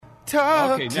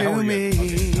Talk Okay, now to we're me. good.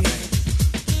 Okay.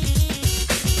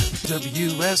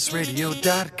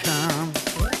 WSRadio.com.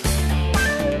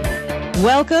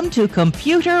 Welcome to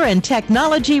Computer and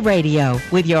Technology Radio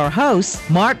with your hosts,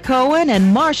 Mark Cohen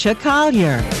and Marcia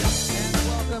Collier.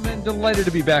 Welcome and delighted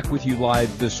to be back with you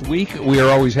live this week. We are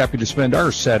always happy to spend our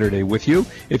Saturday with you.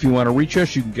 If you want to reach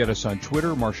us, you can get us on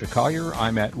Twitter, Marcia Collier.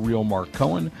 I'm at Real Mark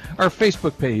Cohen. Our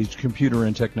Facebook page,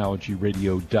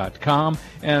 computerandtechnologyradio.com.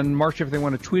 And Marcia, if they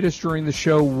want to tweet us during the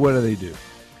show, what do they do?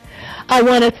 I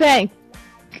want to thank,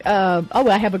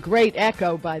 I have a great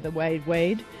echo, by the way,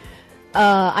 Wade.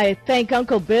 I thank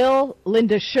Uncle Bill,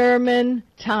 Linda Sherman,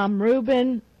 Tom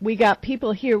Rubin. We got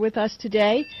people here with us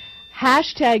today.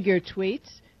 Hashtag your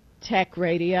tweets, Tech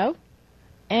Radio,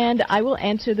 and I will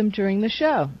answer them during the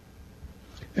show.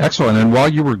 Excellent. And while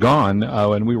you were gone,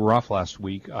 and we were off last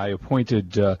week, I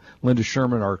appointed Linda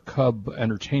Sherman our Cub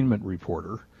entertainment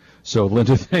reporter. So,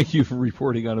 Linda, thank you for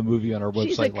reporting on a movie on our website last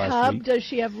week. She's a cub. Does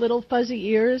she have little fuzzy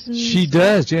ears? She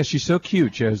does. Yeah, she's so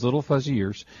cute. She has little fuzzy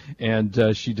ears.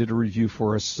 And she did a review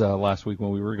for us last week when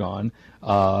we were gone.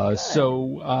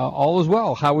 So, all is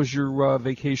well. How was your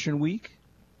vacation week?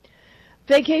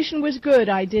 Vacation was good.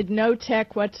 I did no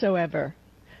tech whatsoever.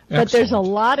 But there's a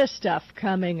lot of stuff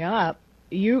coming up.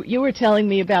 You were telling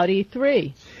me about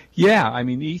E3. Yeah, I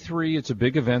mean, E3, it's a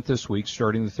big event this week,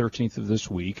 starting the 13th of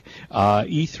this week.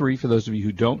 E3, for those of you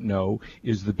who don't know,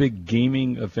 is the big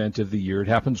gaming event of the year. It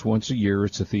happens once a year.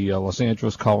 It's at the Los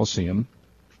Angeles Coliseum.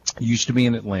 It used to be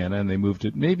in Atlanta, and they moved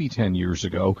it maybe 10 years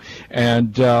ago.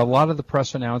 And a lot of the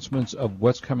press announcements of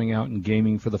what's coming out in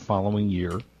gaming for the following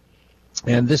year.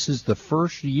 And this is the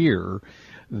first year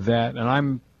that,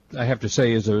 and I have to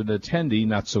say, as an attendee,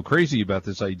 not so crazy about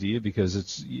this idea because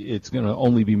it's going to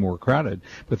only be more crowded,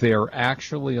 but they are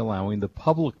actually allowing the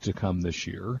public to come this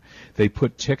year. They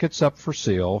put tickets up for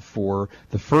sale for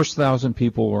the first 1,000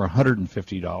 people are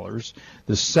 $150.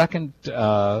 The second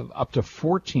up to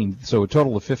 14, so a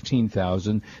total of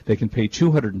 15,000. They can pay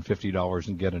 $250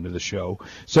 and get into the show.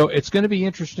 So it's going to be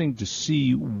interesting to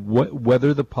see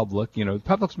whether the public, the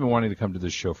public's been wanting to come to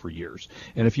this show for years.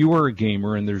 And if you are a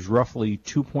gamer, and there's roughly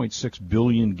 2.6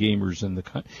 billion gamers in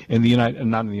the United,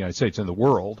 not in the United States, in the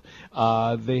world,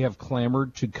 they have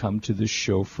clamored to come to this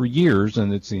show for years,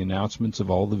 and it's the announcements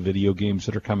of all the video games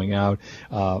that are coming out.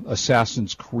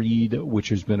 Assassin's Creed, which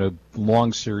has been a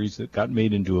long series that got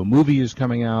made into a movie, is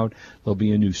coming out. There'll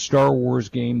be a new Star Wars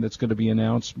game that's going to be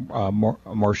announced.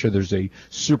 Marcia, there's a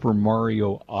Super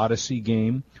Mario Odyssey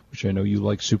game, which I know you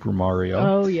like Super Mario.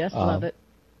 Oh, yes, love it.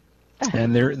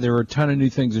 And there are a ton of new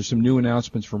things. There's some new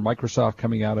announcements from Microsoft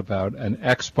coming out about an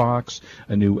Xbox,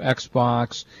 a new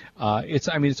Xbox. It's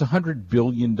 $100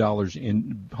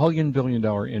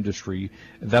 billion industry.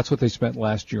 That's what they spent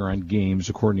last year on games,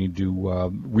 according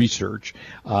to research.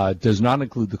 Does not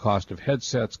include the cost of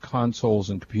headsets,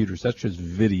 consoles, and computers. That's just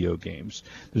video games.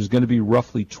 There's going to be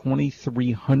roughly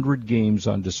 2,300 games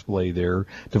on display there,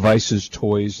 devices,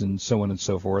 toys, and so on and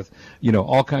so forth.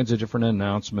 All kinds of different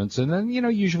announcements. And then,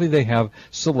 usually they have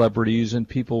celebrities and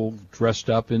people dressed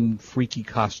up in freaky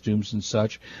costumes and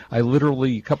such. I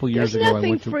literally, a couple of years ago, I went to...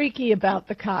 There's nothing freaky about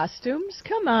the costumes.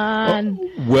 Come on.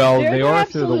 They are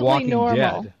after The Walking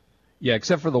normal. Dead. Yeah,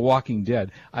 except for The Walking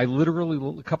Dead. I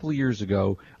literally, a couple of years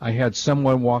ago, I had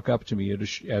someone walk up to me at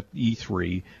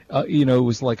E3. It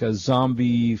was like a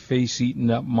zombie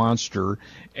face-eaten-up monster.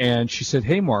 And she said,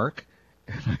 "Hey, Mark."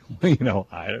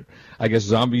 I guess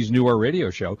zombies knew our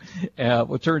radio show.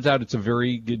 Well, it turns out it's a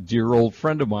very dear old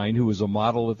friend of mine who was a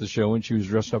model at the show, and she was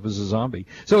dressed up as a zombie.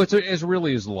 So it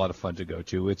really is a lot of fun to go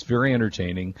to. It's very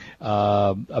entertaining.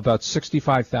 About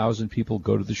 65,000 people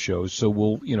go to the show, so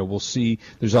we'll see.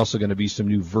 There's also going to be some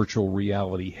new virtual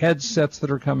reality headsets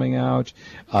that are coming out.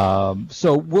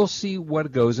 So we'll see what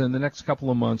goes. In the next couple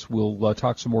of months, we'll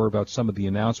talk some more about some of the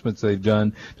announcements they've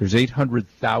done. There's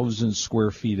 800,000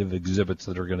 square feet of exhibits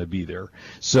that are going to be there.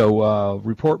 So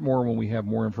report more when we have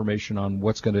more information on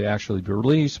what's going to actually be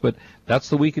released. But that's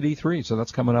the week at E3, so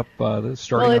that's coming up starting on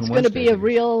Wednesday. Well, it's going to be a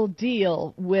real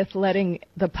deal with letting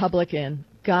the public in.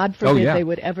 God forbid they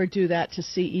would ever do that to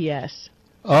CES.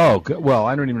 Oh, well,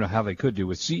 I don't even know how they could do.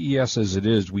 With CES as it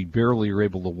is, we barely are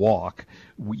able to walk,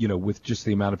 with just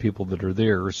the amount of people that are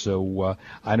there. So,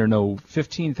 I don't know,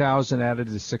 15,000 added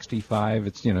to 65,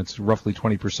 it's roughly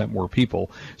 20% more people.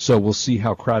 So we'll see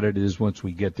how crowded it is once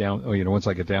we get down, once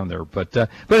I get down there. But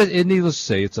needless to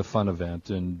say, it's a fun event,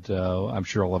 and I'm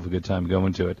sure I'll have a good time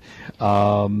going to it.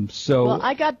 Well,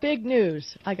 I got big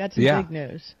news. I got some big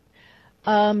news.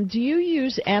 Do you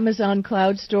use Amazon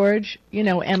Cloud Storage,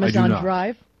 Amazon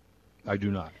Drive? I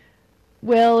do not.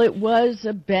 Well, it was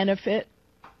a benefit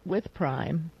with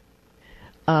Prime.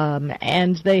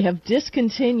 and they have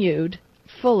discontinued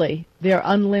fully their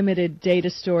unlimited data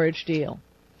storage deal.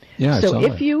 Yeah, so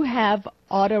if you have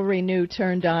auto renew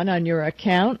turned on your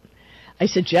account, I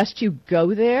suggest you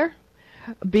go there,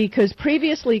 because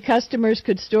previously customers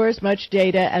could store as much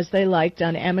data as they liked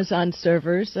on Amazon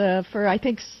servers for, I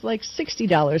think, like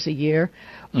 $60 a year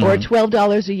or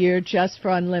 $12 a year just for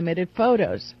unlimited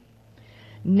photos.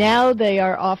 Now they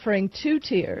are offering 2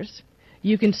 tiers.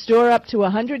 You can store up to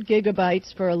 100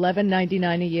 gigabytes for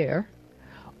 $11.99 a year,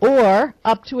 or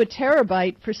up to a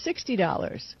terabyte for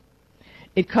 $60.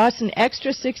 It costs an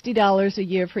extra $60 a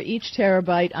year for each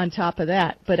terabyte on top of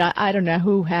that, but I don't know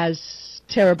who has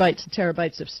terabytes and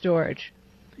terabytes of storage.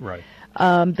 Right.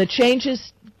 The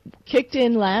changes kicked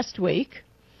in last week,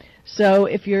 so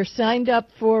if you're signed up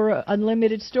for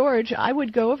unlimited storage, I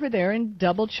would go over there and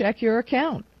double-check your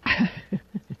account.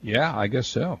 Yeah, I guess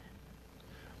so.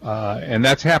 And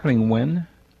that's happening when?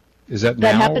 Is that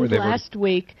now? That happened last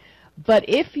week. But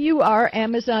if you are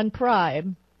Amazon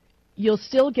Prime, you'll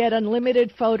still get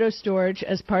unlimited photo storage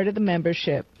as part of the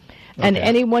membership. Okay. And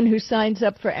anyone who signs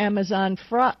up for Amazon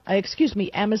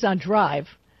Drive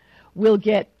will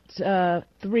get 3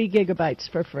 gigabytes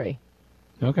for free.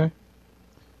 Okay.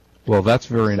 Well, that's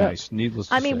very nice. Needless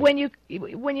to say. I mean,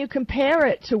 when you compare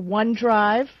it to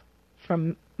OneDrive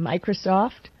from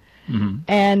Microsoft,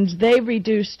 and they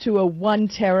reduced to a 1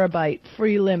 terabyte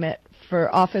free limit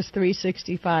for Office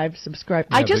 365 subscribers.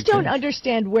 I just don't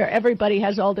understand where everybody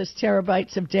has all this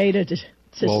terabytes of data to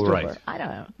store. Right. I don't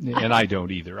know. And I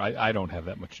don't either. I don't have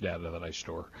that much data that I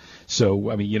store.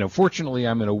 So, I mean, fortunately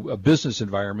I'm in a business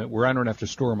environment where I don't have to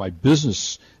store my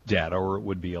business data, or it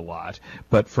would be a lot.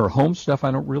 But for home stuff,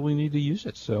 I don't really need to use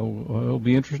it. So it'll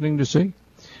be interesting to see.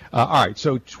 All right.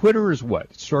 So Twitter is what?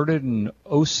 It started in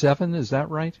 2007, is that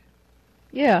right?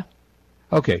 Yeah.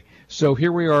 Okay, so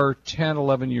here we are 10,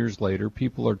 11 years later.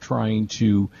 People are trying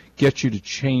to get you to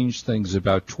change things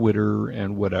about Twitter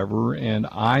and whatever, and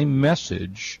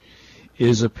iMessage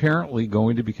is apparently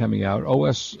going to be coming out,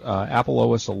 Apple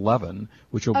OS 11,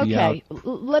 which will be out. Okay,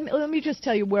 let me just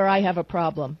tell you where I have a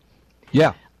problem.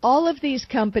 Yeah. All of these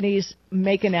companies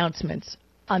make announcements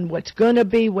on what's going to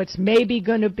be, what's maybe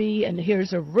going to be, and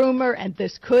here's a rumor, and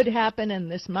this could happen,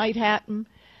 and this might happen.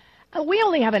 We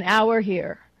only have an hour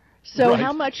here. So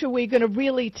how much are we going to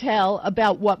really tell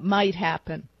about what might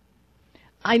happen?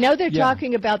 I know they're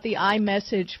talking about the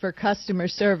iMessage for customer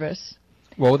service.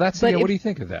 Well, what do you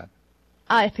think of that?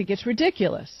 I think it's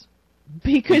ridiculous.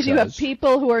 Because you have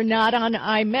people who are not on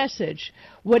iMessage.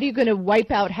 What, are you going to wipe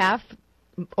out half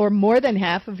or more than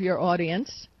half of your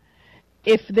audience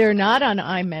if they're not on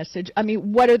iMessage? I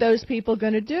mean, what are those people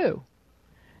going to do?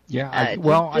 Yeah,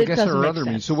 I guess there are other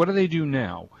means. So what do they do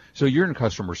now? So you're in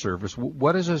customer service.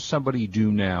 What does somebody do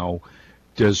now?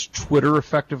 Does Twitter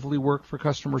effectively work for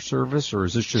customer service, or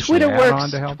is this just an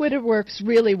add-on to help? Twitter works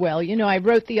really well. I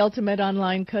wrote the Ultimate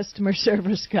Online Customer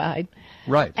Service Guide.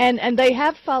 Right. And they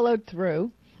have followed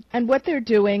through. And what they're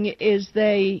doing is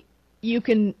I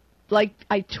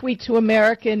tweet to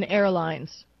American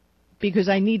Airlines because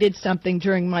I needed something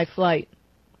during my flight.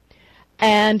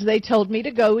 And they told me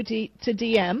to go to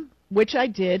DM, which I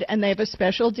did, and they have a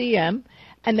special DM,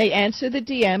 and they answer the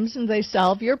DMs and they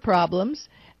solve your problems,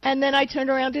 and then I turn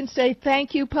around and say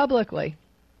thank you publicly.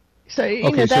 So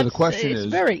so the question is,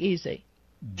 very easy.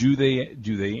 Do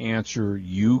they answer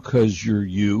you because you're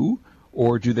you,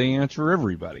 or do they answer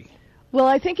everybody? Well,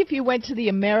 I think if you went to the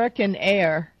American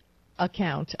Air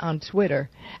account on Twitter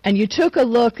and you took a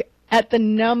look at the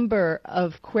number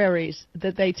of queries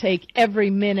that they take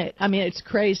every minute, I mean, it's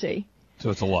crazy.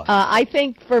 So it's a lot. I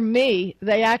think for me,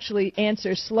 they actually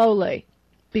answer slowly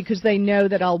because they know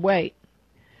that I'll wait.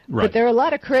 Right. But there are a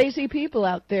lot of crazy people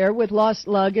out there with lost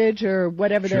luggage or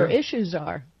whatever their issues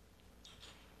are.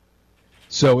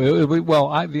 So, the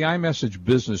iMessage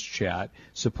business chat,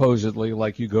 supposedly,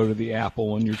 like you go to the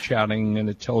Apple and you're chatting and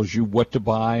it tells you what to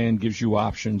buy and gives you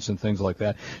options and things like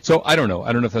that. So, I don't know.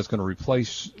 I don't know if that's going to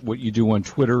replace what you do on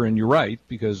Twitter, and you're right,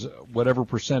 because whatever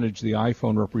percentage the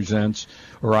iPhone represents,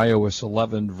 or iOS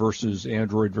 11 versus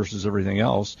Android versus everything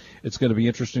else, it's going to be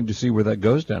interesting to see where that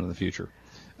goes down in the future.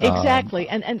 Exactly.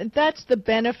 And that's the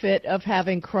benefit of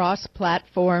having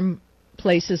cross-platform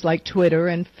places like Twitter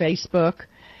and Facebook,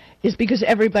 is because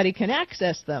everybody can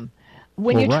access them.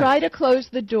 When you try to close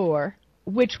the door,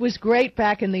 which was great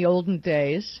back in the olden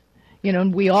days,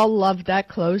 and we all loved that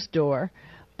closed door,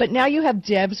 but now you have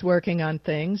devs working on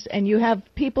things, and you have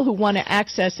people who want to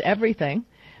access everything.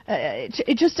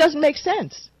 It just doesn't make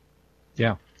sense.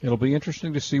 Yeah, it'll be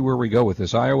interesting to see where we go with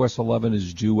this. iOS 11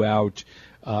 is due out,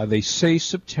 they say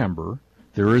September.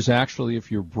 There is actually,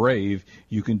 if you're brave,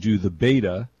 you can do the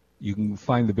beta You can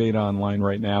find the beta online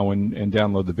right now and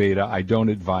download the beta. I don't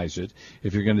advise it.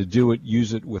 If you're going to do it,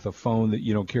 use it with a phone that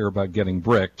you don't care about getting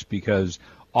bricked, because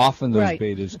often those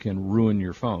betas can ruin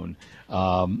your phone.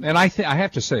 And I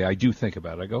have to say, I do think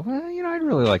about it. I go, well, I'd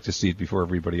really like to see it before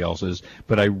everybody else is,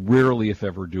 but I rarely, if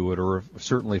ever, do it, or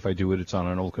certainly if I do it, it's on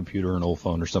an old computer, an old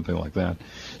phone, or something like that.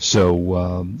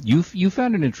 So you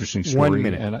found an interesting story. 1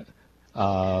 minute. And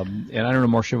I don't know,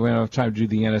 Marcia, we don't have time to do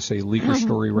the NSA leaker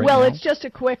story right now. Well, it's just a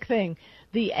quick thing.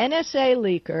 The NSA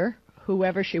leaker,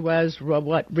 whoever she was,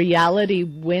 reality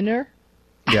winner?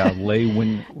 Yeah,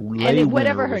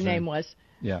 whatever her name was.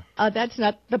 Yeah. That's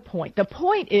not the point. The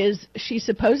point is she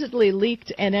supposedly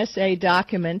leaked NSA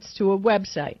documents to a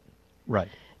website. Right.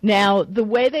 Now, the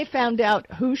way they found out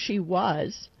who she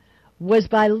was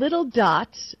by little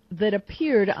dots that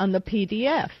appeared on the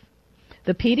PDF.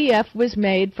 The PDF was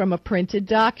made from a printed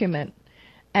document.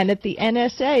 And at the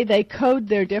NSA, they code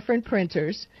their different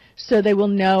printers so they will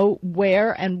know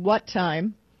where and what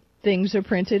time things are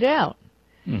printed out.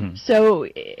 Mm-hmm. So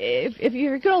if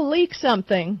you're going to leak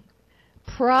something,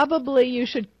 probably you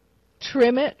should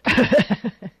trim it.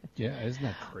 Yeah, isn't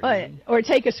that crazy? Or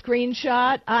take a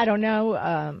screenshot. I don't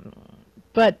know.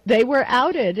 But they were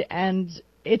outed, and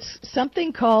it's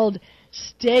something called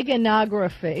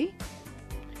steganography,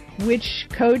 which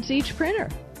codes each printer.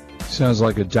 Sounds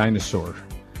like a dinosaur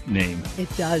name. It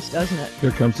does, doesn't it?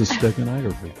 Here comes the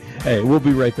steganography. Hey, we'll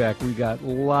be right back. We got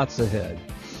lots ahead.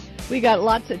 We got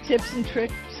lots of tips and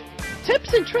tricks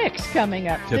coming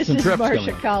up. This is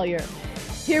Marcia Collier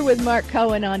here with Mark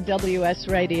Cohen on WS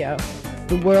Radio,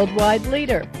 the worldwide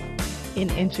leader in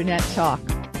Internet talk.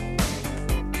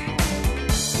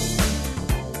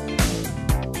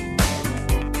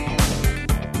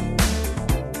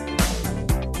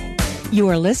 You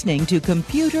are listening to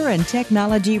Computer and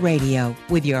Technology Radio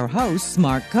with your hosts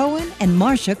Mark Cohen and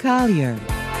Marcia Collier.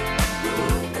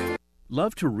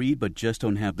 Love to read but just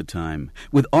don't have the time?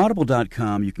 With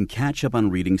Audible.com, you can catch up on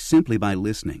reading simply by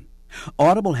listening.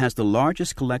 Audible has the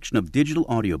largest collection of digital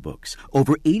audiobooks,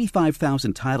 over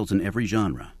 85,000 titles in every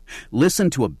genre. Listen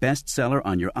to a bestseller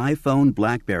on your iPhone,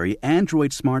 BlackBerry,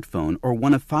 Android smartphone, or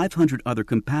one of 500 other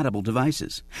compatible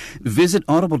devices. Visit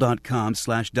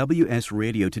audible.com/WS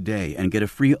Radio today and get a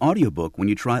free audiobook when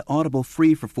you try Audible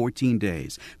free for 14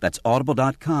 days. That's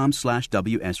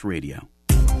audible.com/WS Radio.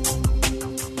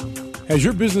 Has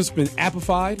your business been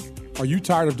appified? Are you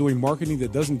tired of doing marketing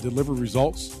that doesn't deliver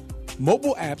results?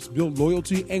 Mobile apps build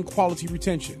loyalty and quality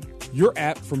retention. Your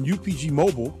app from UPG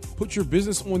Mobile puts your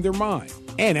business on their mind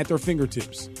and at their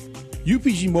fingertips.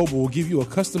 UPG Mobile will give you a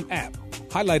custom app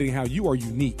highlighting how you are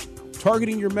unique,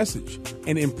 targeting your message,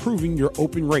 and improving your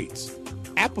open rates.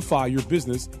 Appify your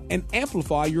business and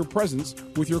amplify your presence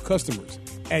with your customers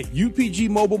at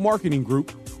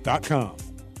upgmobilemarketinggroup.com.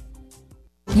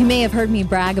 You may have heard me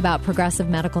brag about Progressive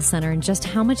Medical Center and just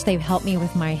how much they've helped me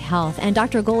with my health. And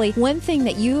Dr. Goley, one thing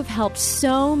that you've helped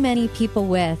so many people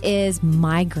with is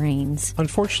migraines.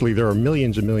 Unfortunately, there are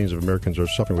millions and millions of Americans who are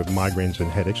suffering with migraines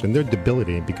and headaches, and they're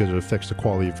debilitating because it affects the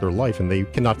quality of their life, and they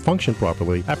cannot function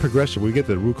properly. At Progressive, we get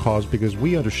the root cause because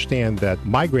we understand that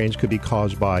migraines could be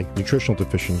caused by nutritional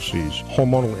deficiencies,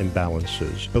 hormonal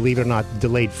imbalances, believe it or not,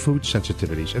 delayed food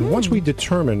sensitivities. And once we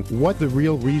determine what the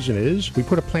real reason is, we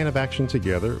put a plan of action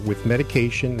together with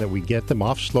medication that we get them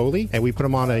off slowly, and we put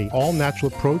them on an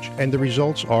all-natural approach, and the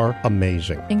results are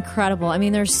amazing. Incredible. I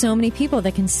mean, there's so many people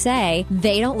that can say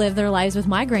they don't live their lives with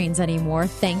migraines anymore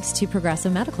thanks to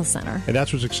Progressive Medical Center. And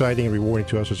that's what's exciting and rewarding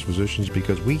to us as physicians,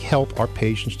 because we help our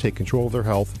patients take control of their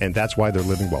health, and that's why they're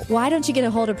living well. Why don't you get a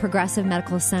hold of Progressive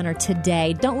Medical Center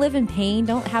today? Don't live in pain.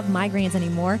 Don't have migraines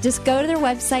anymore. Just go to their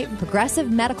website,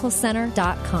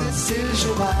 progressivemedicalcenter.com. This is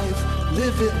your life.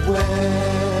 Live it well.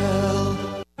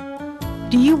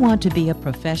 Do you want to be a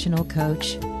professional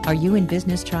coach? Are you in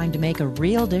business trying to make a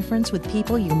real difference with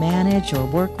people you manage or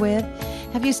work with?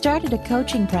 Have you started a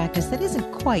coaching practice that isn't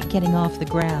quite getting off the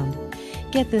ground?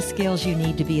 Get the skills you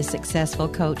need to be a successful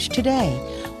coach today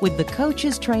with the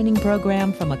Coaches Training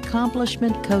Program from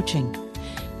Accomplishment Coaching.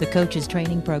 The Coaches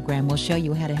Training Program will show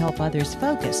you how to help others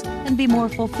focus and be more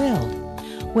fulfilled.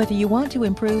 Whether you want to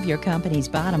improve your company's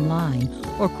bottom line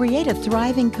or create a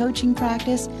thriving coaching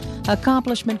practice,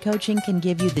 Accomplishment Coaching can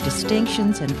give you the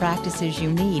distinctions and practices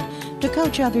you need to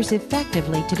coach others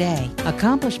effectively today.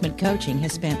 Accomplishment Coaching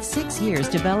has spent 6 years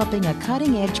developing a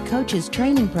cutting-edge coaches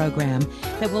training program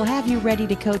that will have you ready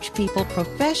to coach people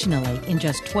professionally in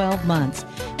just 12 months,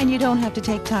 and you don't have to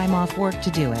take time off work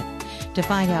to do it. To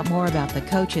find out more about the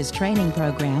Coaches Training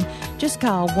Program, just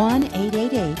call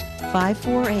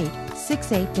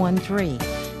 1-888-548-6813.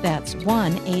 That's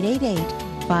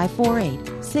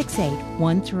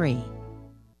 1-888-548-6813.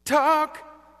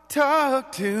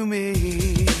 Talk to me.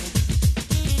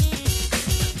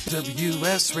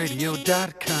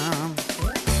 WSRadio.com.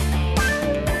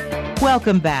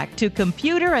 Welcome back to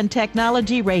Computer and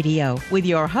Technology Radio with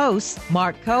your hosts,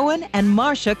 Mark Cohen and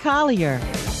Marcia Collier.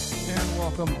 And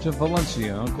welcome to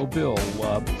Valencia, Uncle Bill.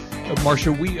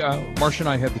 Marcia, Marcia and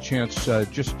I had the chance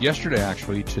just yesterday,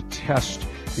 actually, to test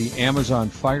the Amazon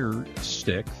Fire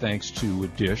Stick, thanks to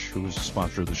Dish, who was a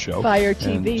sponsor of the show. Fire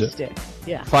TV Stick,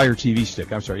 yeah. Fire TV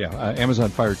Stick, I'm sorry, yeah. Amazon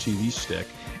Fire TV Stick.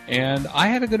 And I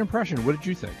had a good impression. What did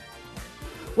you think?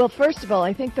 Well, first of all,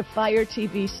 I think the Fire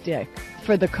TV Stick,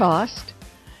 for the cost,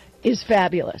 is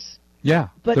fabulous. Yeah,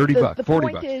 but $30, the $40.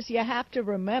 point is, you have to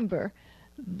remember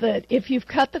that if you've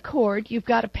cut the cord, you've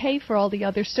got to pay for all the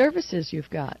other services you've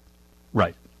got.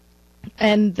 Right.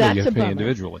 And that's you have a to pay bummer.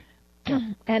 individually.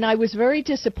 And I was very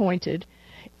disappointed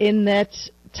in that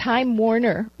Time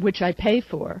Warner, which I pay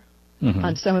for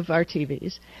on some of our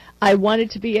TVs, I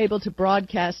wanted to be able to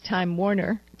broadcast Time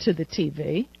Warner to the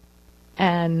TV,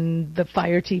 and the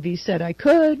Fire TV said I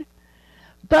could,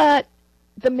 but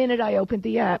the minute I opened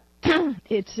the app,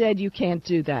 it said you can't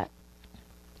do that.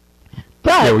 But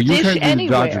yeah, well, you Dish tried to do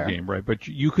Anywhere, the Dodger game, right? But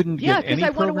you couldn't get any because I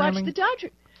want to programming? watch the Dodger.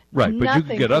 Right, but you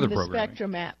could get other from the programming.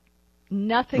 Spectrum app.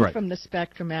 Nothing Right. from the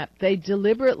Spectrum app. They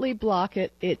deliberately block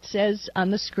it. It says on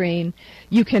the screen,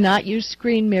 you cannot use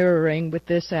screen mirroring with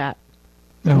this app.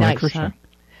 Oh, Nice, interesting. huh?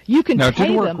 You can Now, it did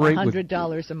pay work them great with-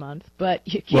 $100 a month, but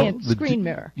you can't screen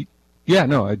mirror. Yeah,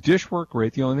 no, a Dish worked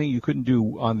great. The only thing you couldn't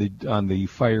do on the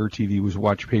Fire TV was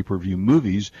watch pay-per-view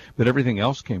movies, but everything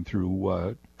else came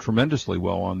through tremendously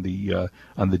well on the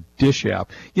Dish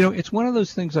app. You know, it's one of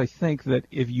those things, I think, that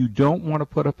if you don't want to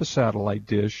put up a satellite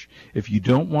dish, if you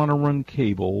don't want to run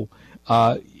cable,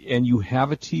 and you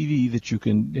have a TV that you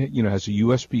can, has a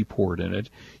USB port in it,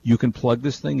 you can plug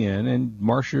this thing in. And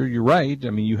Marcia, you're right. I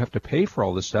mean, you have to pay for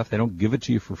all this stuff. They don't give it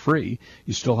to you for free.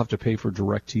 You still have to pay for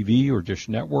DirecTV or Dish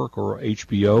Network or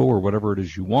HBO or whatever it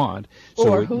is you want. So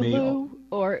Or it Hulu,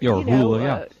 or Hulu,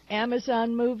 yeah.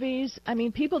 Amazon movies. I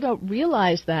mean, people don't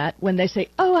realize that when they say,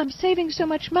 "Oh, I'm saving so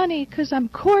much money because I'm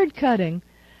cord cutting."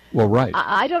 Well, right.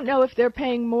 I don't know if they're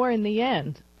paying more in the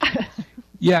end.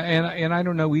 Yeah, and I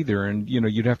don't know either. And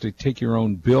you'd have to take your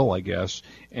own bill, I guess,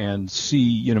 and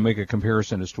see, make a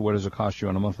comparison as to what does it cost you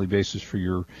on a monthly basis for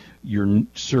your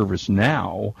service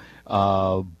now.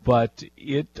 But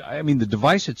the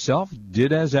device itself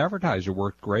did as advertised. It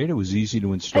worked great. It was easy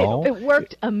to install. It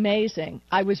worked amazing.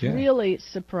 I was really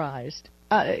surprised.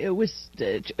 It was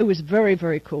very,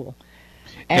 very cool.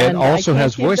 And it also I can't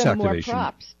has give voice them more activation.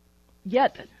 props.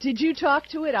 Yet, did you talk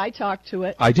to it? I talked to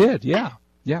it. I did, yeah.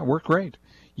 Yeah, it worked great.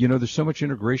 There's so much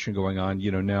integration going on,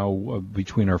 now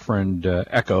between our friend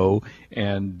Echo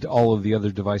and all of the other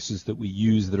devices that we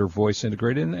use that are voice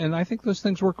integrated, and I think those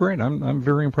things work great. I'm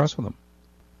very impressed with them.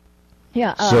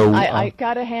 Yeah, I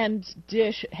got to hand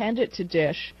it to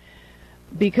Dish,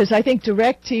 because I think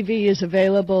DirecTV is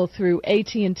available through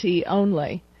AT&T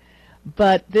only,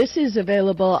 but this is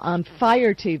available on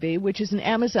Fire TV, which is an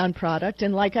Amazon product,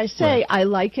 and like I say, I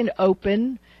like an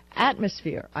open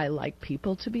atmosphere. I like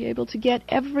people to be able to get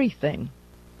everything.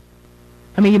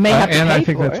 I mean, you may have to pay for it. And I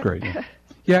think that's great.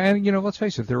 Yeah, and let's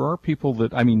face it, there are people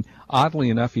that, oddly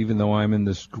enough, even though I'm in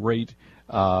this great,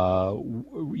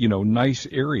 nice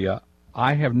area,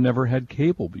 I have never had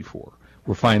cable before.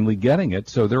 We're finally getting it,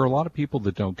 so there are a lot of people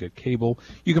that don't get cable.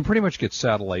 You can pretty much get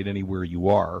satellite anywhere you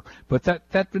are, but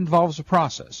that involves a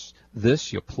process.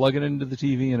 This, you plug it into the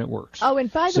TV and it works. Oh, and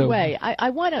by the way,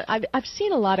 I've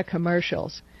seen a lot of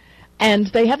commercials. And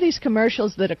they have these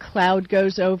commercials that a cloud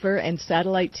goes over and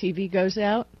satellite TV goes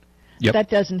out. Yep. That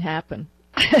doesn't happen.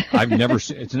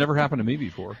 It's never happened to me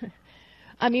before.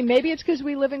 I mean, maybe it's because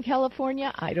we live in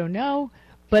California. I don't know.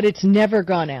 But it's never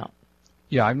gone out.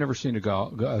 Yeah, I've never seen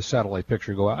a satellite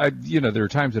picture go out. There are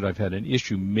times that I've had an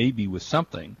issue maybe with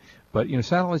something, but,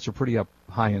 satellites are pretty up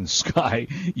high in the sky.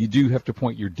 You do have to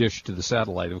point your dish to the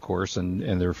satellite, of course, and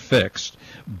they're fixed.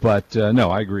 But, no,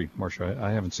 I agree, Marcia.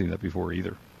 I haven't seen that before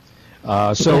either.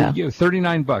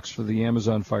 $39 for the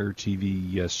Amazon Fire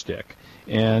TV stick,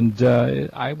 and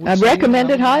I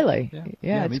recommend it highly.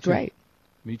 Yeah, it's great.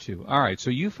 Me too. All right, so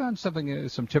you found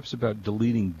some tips about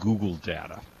deleting Google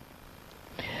data.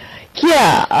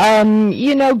 Yeah,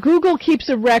 Google keeps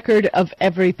a record of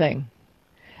everything.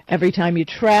 Every time you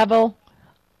travel,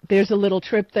 there's a little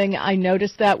trip thing. I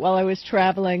noticed that while I was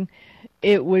traveling,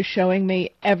 it was showing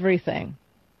me everything.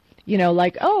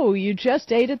 Like, oh, you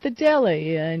just ate at the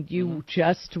deli, and you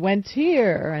just went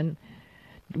here, and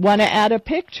want to add a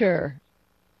picture.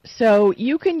 So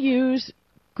you can use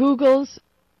Google's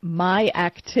My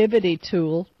Activity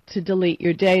tool to delete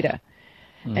your data.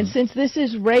 And since this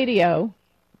is radio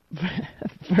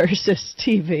versus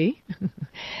TV,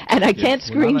 and I can't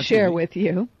screen share with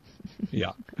you,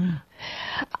 yeah,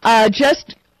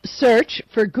 just search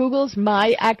for Google's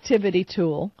My Activity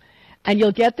tool, and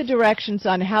you'll get the directions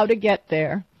on how to get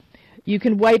there. You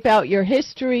can wipe out your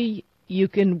history. You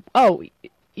can,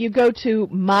 you go to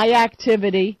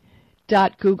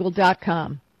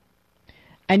myactivity.google.com,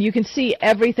 and you can see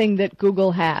everything that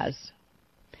Google has.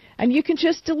 And you can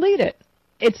just delete it.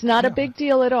 It's not a big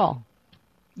deal at all.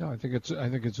 No, I think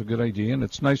it's a good idea, and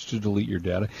it's nice to delete your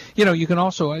data. You know, you can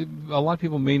also, a lot of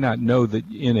people may not know that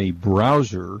in a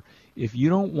browser, if you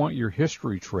don't want your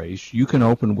history traced, you can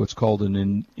open what's called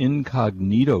an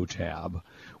incognito tab,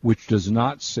 which does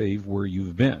not save where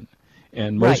you've been.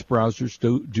 And most browsers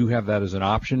do have that as an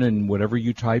option, and whatever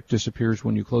you type disappears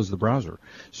when you close the browser.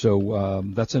 So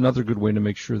that's another good way to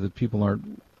make sure that people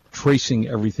aren't tracing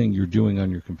everything you're doing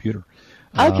on your computer.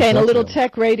 Okay, and a little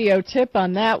tech radio tip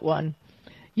on that one.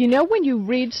 You know when you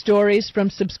read stories from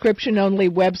subscription-only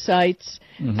websites,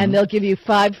 and they'll give you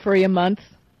 5 free a month?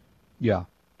 Yeah.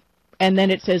 And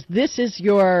then it says, this is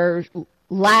your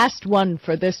last one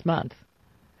for this month.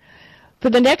 For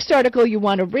the next article you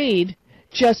want to read,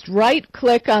 just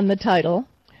right-click on the title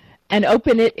and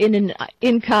open it in an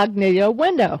incognito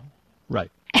window.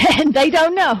 Right. And they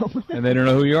don't know. And they don't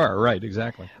know who you are. Right,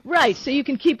 exactly. Right, so you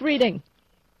can keep reading.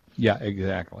 Yeah,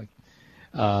 exactly.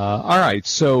 All right,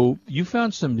 so you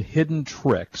found some hidden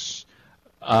tricks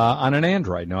on an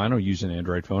Android. Now, I don't use an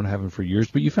Android phone, I haven't for years,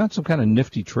 but you found some kind of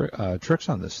nifty tricks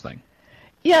on this thing.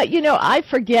 Yeah, you know, I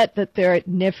forget that they're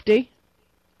nifty.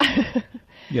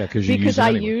 Yeah, because I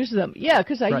use them. Yeah,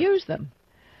 because I use them.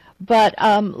 But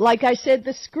like I said,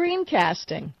 the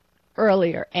screencasting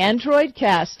earlier, Android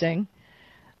casting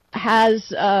has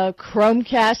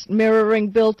Chromecast mirroring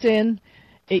built in.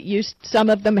 Some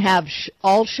of them have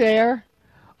All Share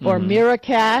or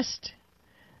Miracast,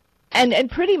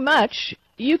 and pretty much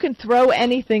you can throw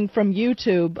anything from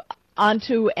YouTube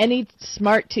onto any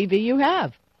smart TV you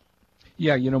have.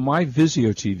 Yeah, you know, my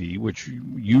Vizio TV, which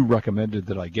you recommended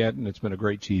that I get, and it's been a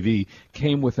great TV,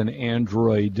 came with an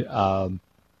Android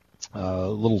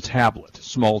little tablet,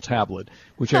 small tablet,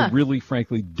 which I really,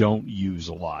 frankly, don't use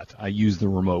a lot. I use the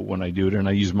remote when I do it, and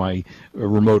I use my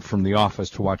remote from the office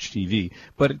to watch TV.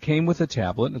 But it came with a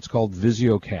tablet, and it's called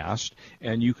VisioCast,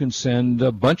 and you can send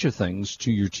a bunch of things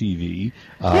to your TV.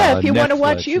 If you Netflix want to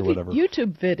watch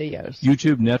YouTube videos.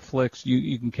 YouTube, Netflix,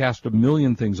 you can cast a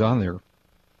million things on there.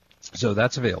 So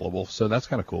that's available. So that's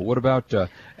kind of cool. What about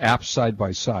apps side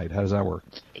by side? How does that work?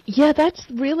 Yeah, that's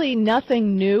really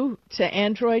nothing new to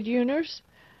Android users.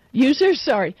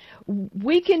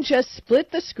 We can just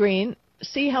split the screen.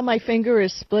 See how my finger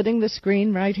is splitting the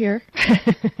screen right here?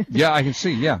 Yeah, I can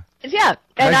see, yeah. Yeah,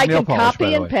 and nice I can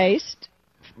copy and way. paste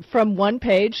from one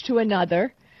page to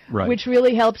another, which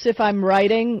really helps if I'm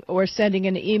writing or sending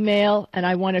an email and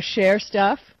I want to share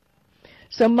stuff.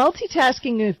 So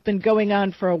multitasking has been going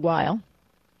on for a while.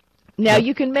 Now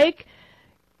you can make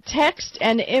text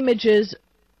and images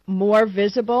more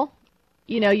visible.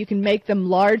 You know, you can make them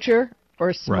larger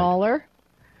or smaller.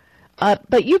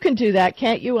 But you can do that,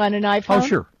 can't you, on an iPhone? Oh,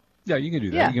 sure. Yeah, you can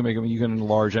do that. Yeah. You can make them. You can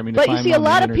enlarge. I mean, but you see, a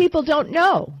lot of people don't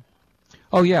know.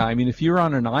 Oh yeah, I mean, if you're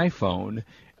on an iPhone,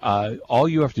 all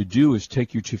you have to do is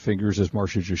take your 2 fingers, as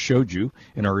Marcia just showed you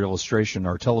in our illustration,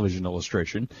 our television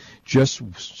illustration. Just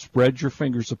spread your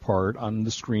fingers apart on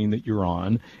the screen that you're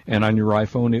on, and on your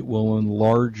iPhone, it will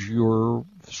enlarge your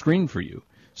screen for you.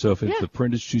 So if the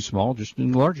print is too small, just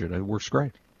enlarge it. It works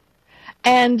great.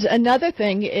 And another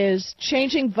thing is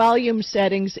changing volume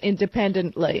settings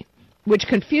independently, which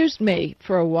confused me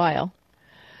for a while.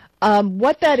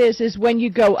 What that is when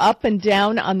you go up and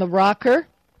down on the rocker,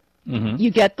 you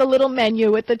get the little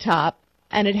menu at the top,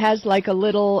 and it has like a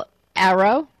little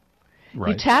arrow.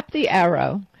 You tap the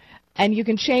arrow, and you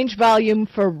can change volume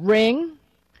for Ring,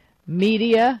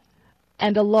 Media,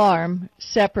 and Alarm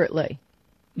separately.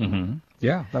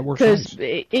 Yeah, that works nice.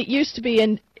 Because it used to be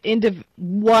in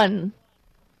one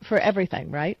for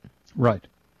everything, right? Right.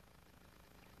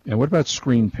 And what about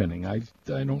screen pinning? I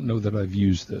don't know that I've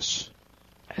used this.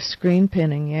 Screen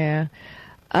pinning, yeah.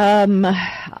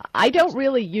 I don't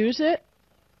really use it.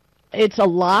 It's a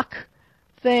lock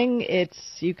thing.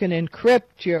 You can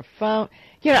encrypt your phone.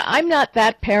 You know, I'm not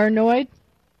that paranoid.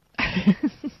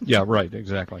 Yeah, right,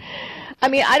 exactly. I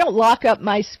mean, I don't lock up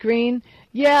my screen.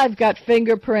 Yeah, I've got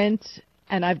fingerprints,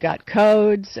 and I've got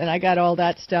codes, and I got all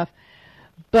that stuff.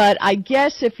 But I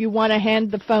guess if you want to hand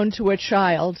the phone to a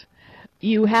child,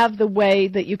 you have the way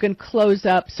that you can close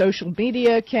up social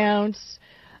media accounts,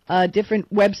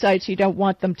 different websites you don't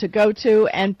want them to go to,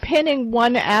 and pinning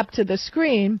one app to the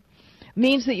screen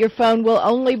means that your phone will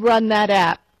only run that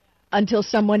app until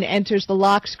someone enters the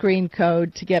lock screen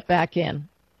code to get back in.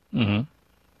 Mm-hmm.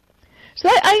 So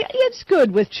it's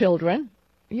good with children.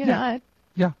 You know,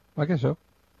 Yeah, I guess so.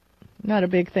 Not a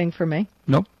big thing for me.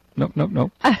 Nope.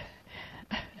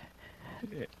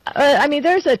 I mean,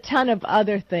 there's a ton of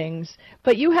other things,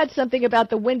 but you had something about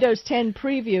the Windows 10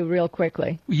 preview real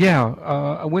quickly.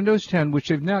 Yeah, Windows 10, which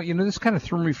they've now, this kind of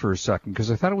threw me for a second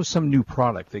because I thought it was some new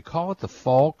product. They call it the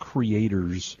Fall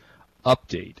Creators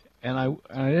Update, and I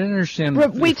didn't understand.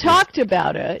 We talked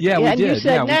about it. Yeah, we and did. You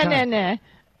said, nah.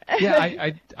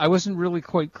 Yeah, I wasn't really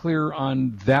quite clear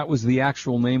on that was the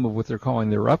actual name of what they're calling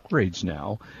their upgrades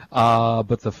now.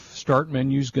 But the start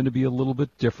menu is going to be a little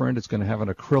bit different. It's going to have an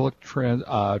acrylic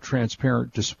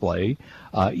transparent display,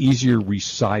 easier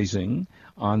resizing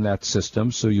on that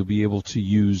system, so you'll be able to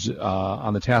use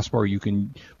on the taskbar. You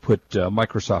can put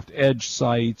Microsoft Edge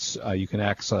sites. You can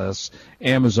access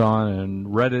Amazon and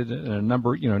Reddit and a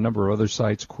number of other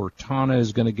sites. Cortana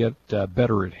is going to get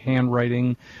better at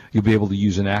handwriting. You'll be able to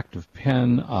use an active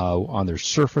pen on their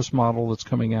Surface model that's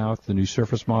coming out. The new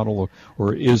Surface model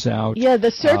or is out. Yeah, the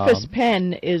Surface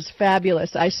pen is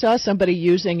fabulous. I saw somebody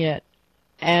using it.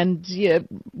 And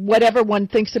whatever one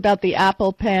thinks about the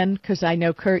Apple Pen, because I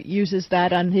know Kurt uses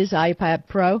that on his iPad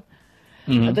Pro,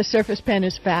 the Surface Pen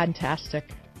is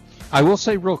fantastic. I will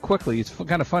say real quickly, it's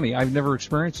kind of funny. I've never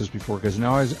experienced this before because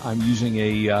now I'm using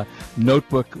a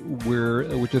notebook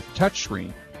with a touch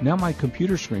screen. Now my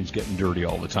computer screen's getting dirty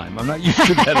all the time. I'm not used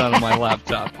to that on my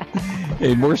laptop.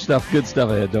 Hey, more stuff, good stuff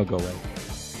ahead. Don't go away.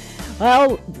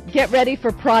 Well, get ready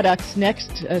for products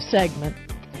next segment.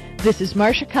 This is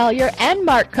Marcia Collier and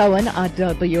Mark Cohen on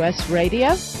WS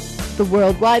Radio, the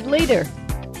worldwide leader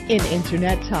in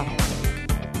Internet talk.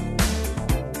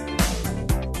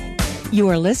 You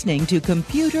are listening to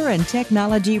Computer and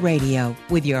Technology Radio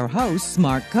with your hosts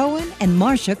Mark Cohen and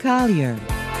Marcia Collier.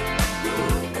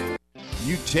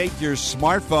 You take your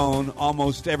smartphone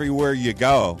almost everywhere you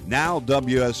go. Now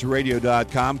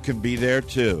WSRadio.com can be there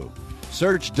too.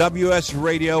 Search WS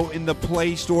Radio in the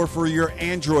Play Store for your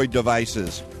Android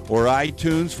devices or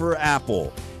iTunes for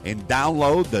Apple, and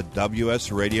download the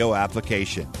WS Radio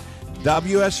application.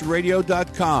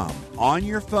 WSRadio.com, on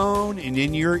your phone and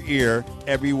in your ear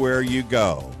everywhere you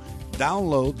go.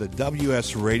 Download the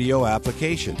WS Radio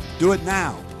application. Do it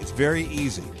now. It's very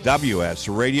easy.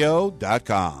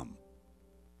 WSRadio.com.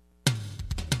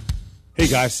 Hey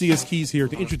guys, CS Keys here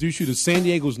to introduce you to San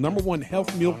Diego's #1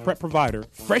 health meal prep provider,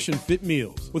 Fresh and Fit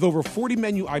Meals. With over 40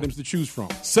 menu items to choose from,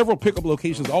 several pickup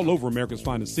locations all over America's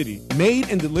finest city, made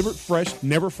and delivered fresh,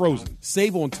 never frozen.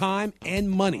 Save on time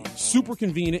and money. Super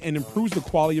convenient and improves the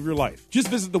quality of your life. Just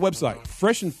visit the website,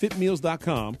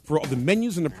 freshandfitmeals.com, for all the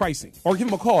menus and the pricing. Or give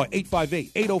them a call at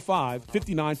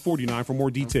 858-805-5949 for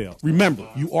more details. Remember,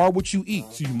 you are what you eat,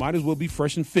 so you might as well be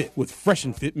fresh and fit with Fresh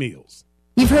and Fit Meals.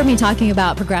 You've heard me talking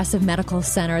about Progressive Medical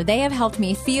Center. They have helped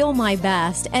me feel my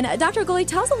best. And Dr. Gully,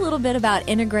 tell us a little bit about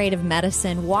integrative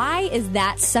medicine. Why is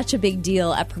that such a big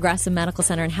deal at Progressive Medical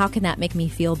Center, and how can that make me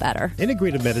feel better?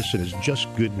 Integrative medicine is just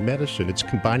good medicine. It's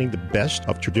combining the best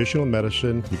of traditional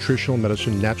medicine, nutritional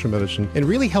medicine, natural medicine, and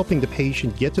really helping the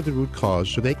patient get to the root cause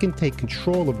so they can take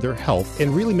control of their health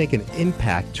and really make an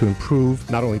impact to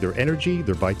improve not only their energy,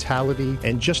 their vitality,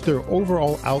 and just their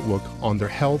overall outlook on their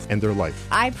health and their life.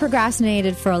 I procrastinated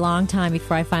for a long time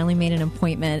before I finally made an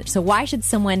appointment. So why should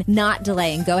someone not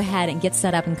delay and go ahead and get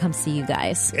set up and come see you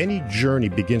guys? Any journey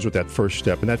begins with that first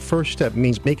step, and that first step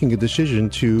means making a decision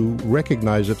to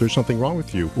recognize that there's something wrong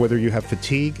with you. Whether you have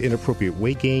fatigue, inappropriate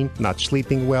weight gain, not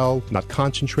sleeping well, not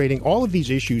concentrating, all of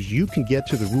these issues, you can get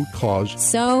to the root cause.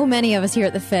 So many of us here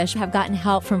at The Fish have gotten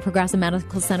help from Progressive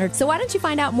Medical Center. So why don't you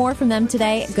find out more from them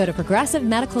today? Go to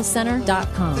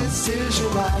progressivemedicalcenter.com. This is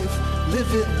your life,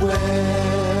 live it well.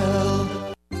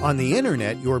 On the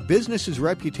internet, your business's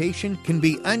reputation can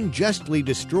be unjustly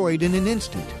destroyed in an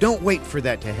instant. Don't wait for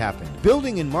that to happen.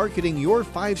 Building and marketing your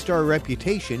 5-star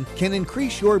reputation can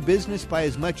increase your business by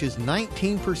as much as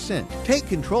 19%. Take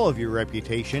control of your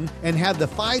reputation and have the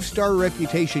 5-star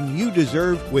reputation you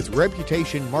deserve with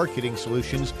Reputation Marketing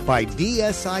Solutions by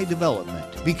DSI Development.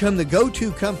 Become the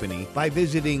go-to company by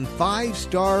visiting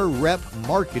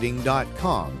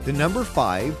 5starrepmarketing.com. The number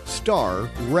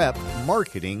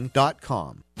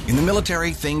 5starrepmarketing.com. In the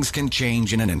military, things can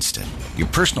change in an instant. Your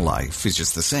personal life is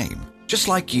just the same. Just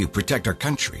like you protect our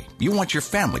country, you want your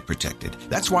family protected.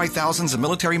 That's why thousands of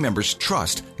military members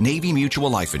trust Navy Mutual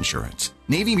Life Insurance.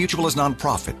 Navy Mutual is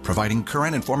nonprofit, providing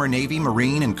current and former Navy,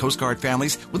 Marine, and Coast Guard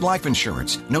families with life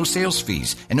insurance, no sales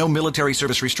fees, and no military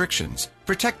service restrictions.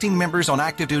 Protecting members on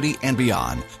active duty and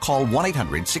beyond. Call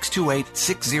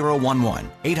 1-800-628-6011,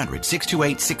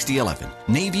 800-628-6011,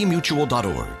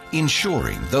 NavyMutual.org,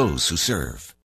 insuring those who serve.